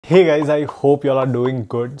Hey guys, I hope y'all are doing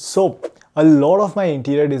good. So a lot of my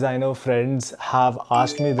interior designer friends have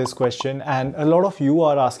asked me this question, and a lot of you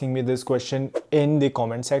are asking me this question in the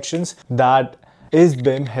comment sections, that is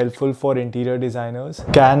BIM helpful for interior designers?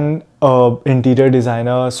 Can a interior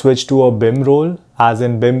designer switch to a BIM role, as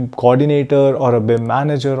in BIM coordinator or a BIM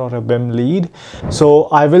manager or a BIM lead? So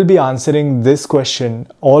I will be answering this question,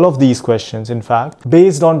 all of these questions in fact,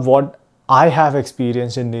 based on what I have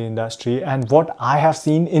experienced in the industry and what I have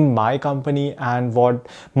seen in my company and what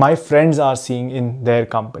my friends are seeing in their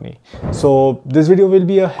company. So this video will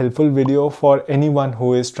be a helpful video for anyone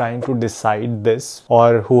who is trying to decide this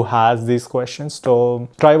or who has these questions. So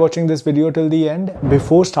try watching this video till the end.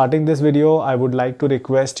 Before starting this video, I would like to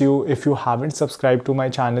request you, if you haven't subscribed to my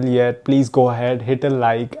channel yet, please go ahead, hit a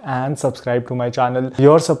like and subscribe to my channel.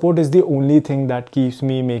 Your support is the only thing that keeps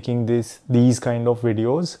me making these kind of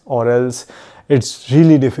videos, or else it's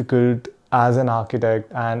really difficult as an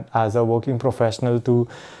architect and as a working professional to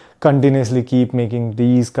continuously keep making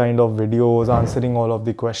these kind of videos, answering all of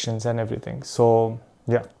the questions and everything. So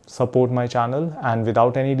yeah, support my channel, and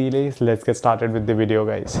without any delays, let's get started with the video,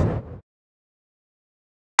 guys.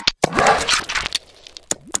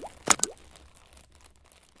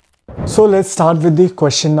 So let's start with the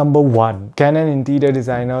question number 1. Can an interior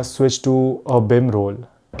designer switch to a BIM role?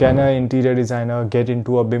 Can an interior designer get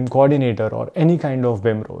into a BIM coordinator or any kind of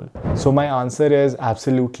BIM role? So my answer is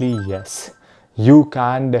absolutely yes. You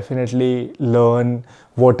can definitely learn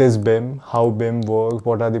what is BIM, how BIM works,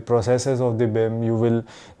 what are the processes of the BIM. You will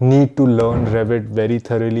need to learn Revit very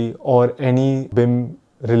thoroughly, or any BIM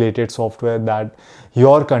related software that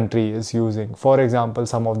your country is using. For example,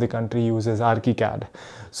 some of the country uses ArchiCAD.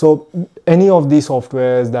 So any of these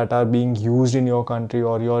softwares that are being used in your country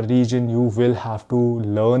or your region, you will have to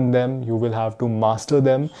learn them, you will have to master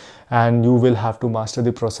them, and you will have to master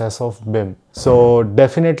the process of BIM. So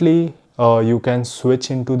definitely you can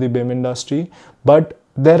switch into the BIM industry, but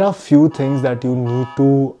there are few things that you need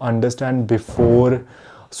to understand before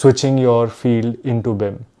switching your field into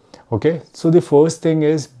BIM. Okay, so the first thing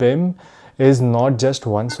is, BIM is not just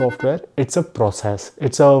one software, it's a process.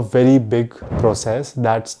 It's a very big process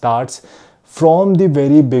that starts from the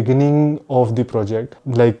very beginning of the project.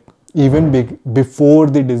 Like even before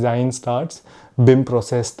the design starts, BIM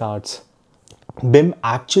process starts. BIM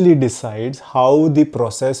actually decides how the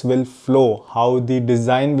process will flow, how the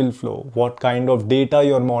design will flow, what kind of data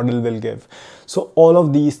your model will give. So all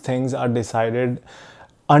of these things are decided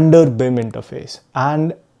under BIM interface,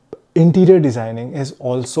 and interior designing is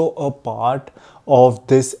also a part of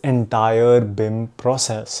this entire BIM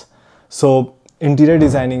process. So interior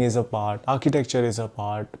designing is a part, architecture is a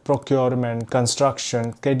part, procurement,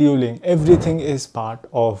 construction, scheduling, everything is part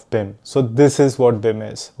of BIM. So this is what BIM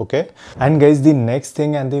is, okay? And guys, the next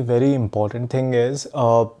thing and the very important thing is,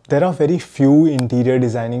 there are very few interior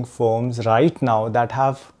designing firms right now that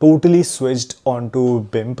have totally switched onto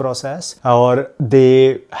BIM process, or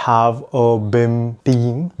they have a BIM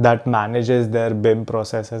team that manages their BIM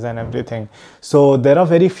processes and everything. So there are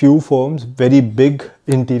very few firms, very big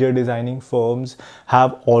interior designing firms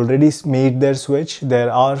have already made their switch.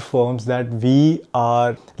 There are firms that we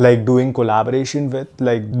are like doing collaboration with,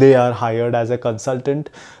 like they are hired as a consultant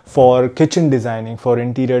for kitchen designing, for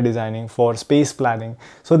interior designing, for space planning.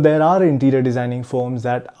 So there are interior designing firms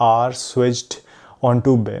that are switched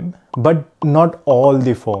onto BIM, but not all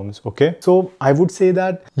the firms, okay? So I would say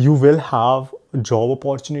that you will have job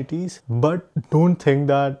opportunities, but don't think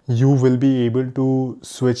that you will be able to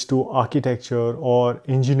switch to architecture or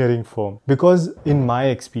engineering firm, because in my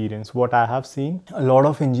experience, what I have seen, a lot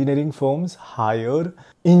of engineering firms hire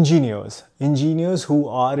engineers who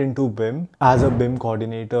are into BIM as a BIM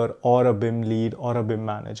coordinator or a BIM lead or a BIM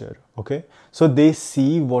manager, okay? So they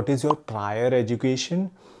see what is your prior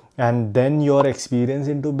education and then your experience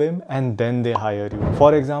into BIM, and then they hire you.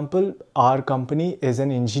 For example, our company is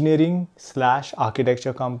an engineering /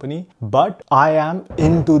 architecture company, but I am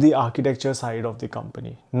into the architecture side of the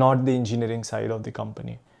company, not the engineering side of the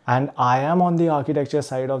company. And I am on the architecture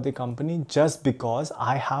side of the company just because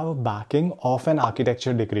I have a backing of an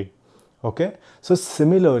architecture degree. Okay, so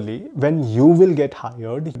similarly, when you will get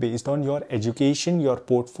hired based on your education, your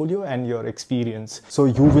portfolio and your experience, so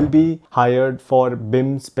you will be hired for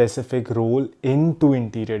BIM specific role into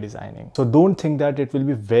interior designing. So don't think that it will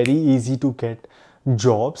be very easy to get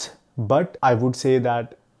jobs, but I would say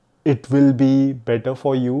that it will be better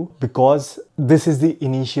for you, because this is the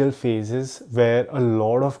initial phases where a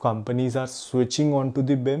lot of companies are switching on to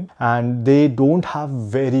the BIM, and they don't have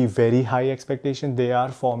very high expectations. They are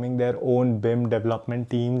forming their own BIM development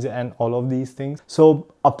teams and all of these things. So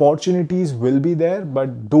opportunities will be there,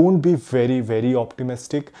 but don't be very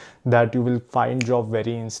optimistic that you will find job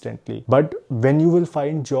very instantly. But when you will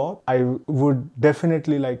find job, I would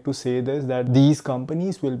definitely like to say this, that these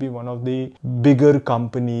companies will be one of the bigger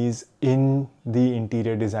companies in the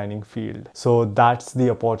interior designing field. So that's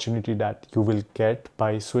the opportunity that you will get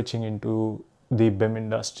by switching into the BIM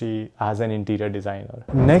industry as an interior designer.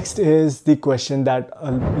 Next is the question that a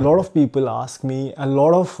lot of people ask me, a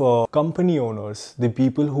lot of company owners, the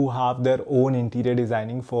people who have their own interior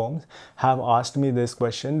designing firms have asked me this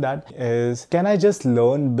question, that is, can I just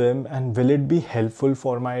learn BIM and will it be helpful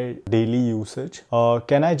for my daily usage?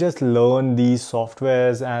 Can I just learn these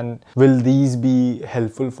softwares and will these be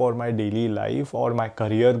helpful for my daily life or my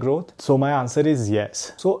career growth? So my answer is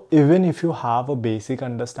yes. So even if you have a basic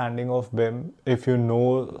understanding of BIM, if you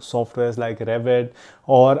know softwares like Revit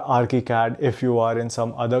or ArchiCAD, if you are in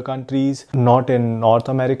some other countries, not in North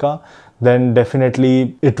America, then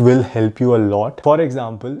definitely it will help you a lot. For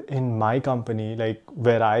example, in my company, like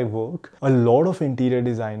where I work, a lot of interior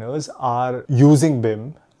designers are using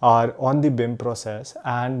BIM, are on the BIM process,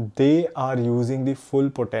 and they are using the full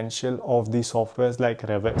potential of the softwares like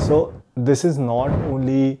Revit. So this is not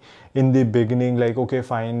only in the beginning like, okay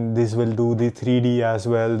fine, this will do the 3D as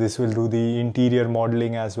well, this will do the interior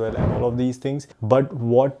modeling as well and all of these things, but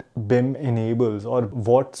what BIM enables, or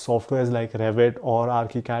what softwares like Revit or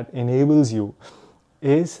ArchiCAD enables you,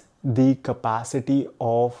 is the capacity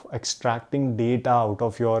of extracting data out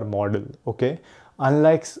of your model. Okay,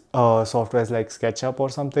 unlike softwares like SketchUp or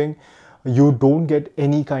something, you don't get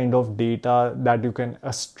any kind of data that you can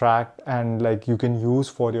extract and like you can use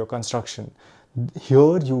for your construction.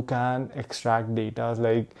 Here you can extract data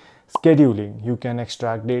like scheduling, you can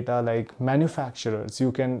extract data like manufacturers,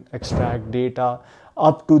 you can extract data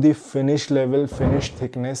up to the finish level, finish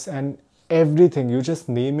thickness and everything. You just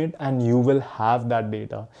name it and you will have that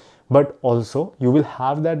data. But also you will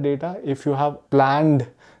have that data if you have planned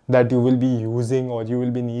that you will be using or you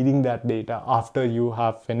will be needing that data after you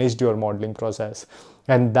have finished your modeling process.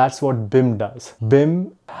 And that's what BIM does.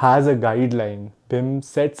 BIM has a guideline. BIM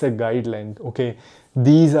sets a guideline. Okay,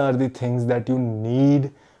 these are the things that you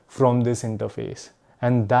need from this interface.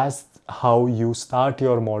 And that's how you start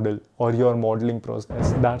your model or your modeling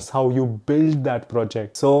process. That's how you build that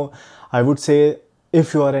project. So I would say,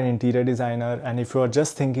 if you are an interior designer and if you are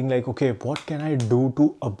just thinking like, okay, what can I do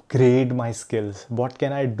to upgrade my skills? What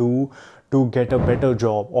can I do to get a better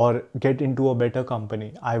job or get into a better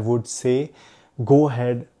company? I would say go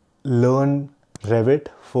ahead, learn Revit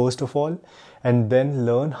first of all, and then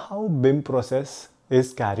learn how BIM process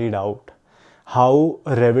is carried out, how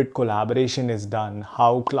Revit collaboration is done,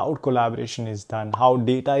 how cloud collaboration is done, how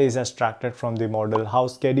data is extracted from the model, how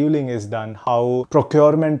scheduling is done, how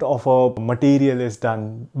procurement of a material is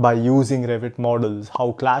done by using Revit models,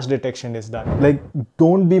 how clash detection is done. Like,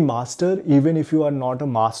 don't be master even if you are not a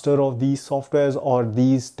master of these softwares or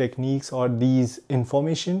these techniques or these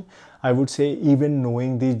information. I would say even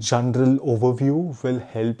knowing the general overview will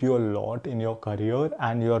help you a lot in your career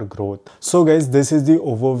and your growth. So guys, this is the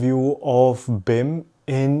overview of BIM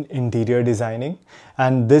in interior designing,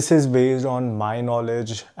 and this is based on my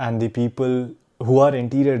knowledge and the people who are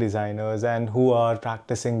interior designers and who are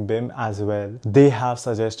practicing BIM as well. They have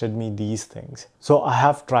suggested me these things. So I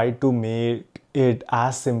have tried to make it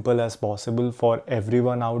as simple as possible for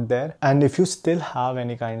everyone out there. And if you still have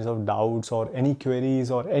any kinds of doubts or any queries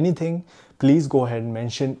or anything, please go ahead and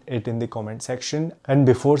mention it in the comment section. And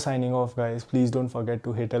before signing off guys, please don't forget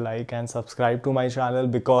to hit a like and subscribe to my channel,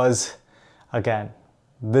 because again,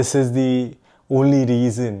 this is the only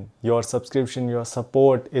reason, your subscription, your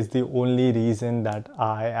support is the only reason that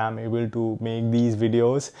I am able to make these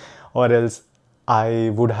videos, or else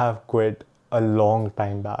I would have quit a long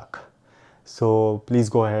time back. So please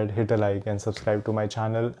go ahead, hit a like and subscribe to my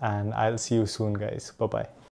channel, and I'll see you soon guys. Bye bye.